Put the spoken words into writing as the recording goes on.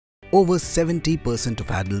over 70%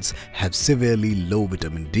 of adults have severely low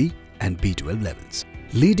vitamin D and B12 levels,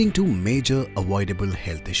 leading to major avoidable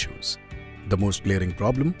health issues. The most glaring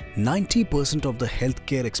problem, 90% of the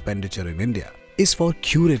healthcare expenditure in India is for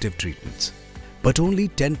curative treatments, but only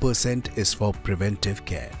 10% is for preventive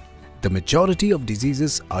care. The majority of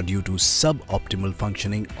diseases are due to suboptimal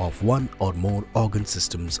functioning of one or more organ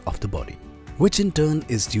systems of the body, which in turn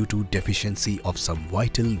is due to deficiency of some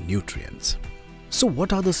vital nutrients. So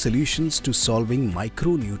what are the solutions to solving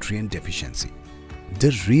micronutrient deficiency?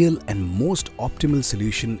 The real and most optimal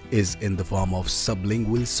solution is in the form of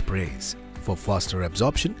sublingual sprays for faster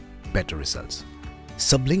absorption, better results.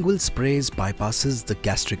 Sublingual sprays bypasses the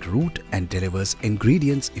gastric route and delivers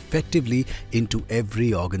ingredients effectively into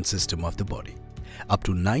every organ system of the body. Up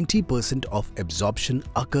to 90% of absorption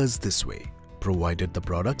occurs this way, provided the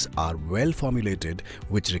products are well formulated,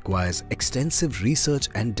 which requires extensive research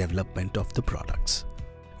and development of the products.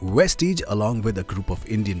 Vestige, along with a group of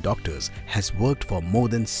Indian doctors, has worked for more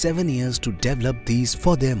than 7 years to develop these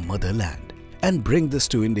for their motherland and bring this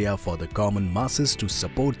to India for the common masses to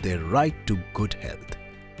support their right to good health.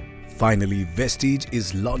 Finally, Vestige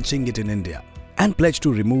is launching it in India and pledged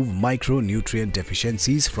to remove micronutrient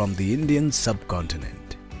deficiencies from the Indian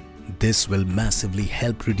subcontinent. This will massively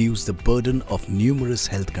help reduce the burden of numerous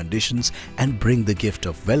health conditions and bring the gift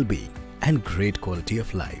of well-being and great quality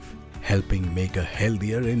of life, helping make a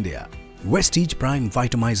healthier India. Vestige Prime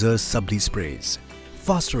Vitamizer Subli Sprays.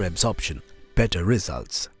 Faster absorption, better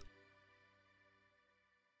results.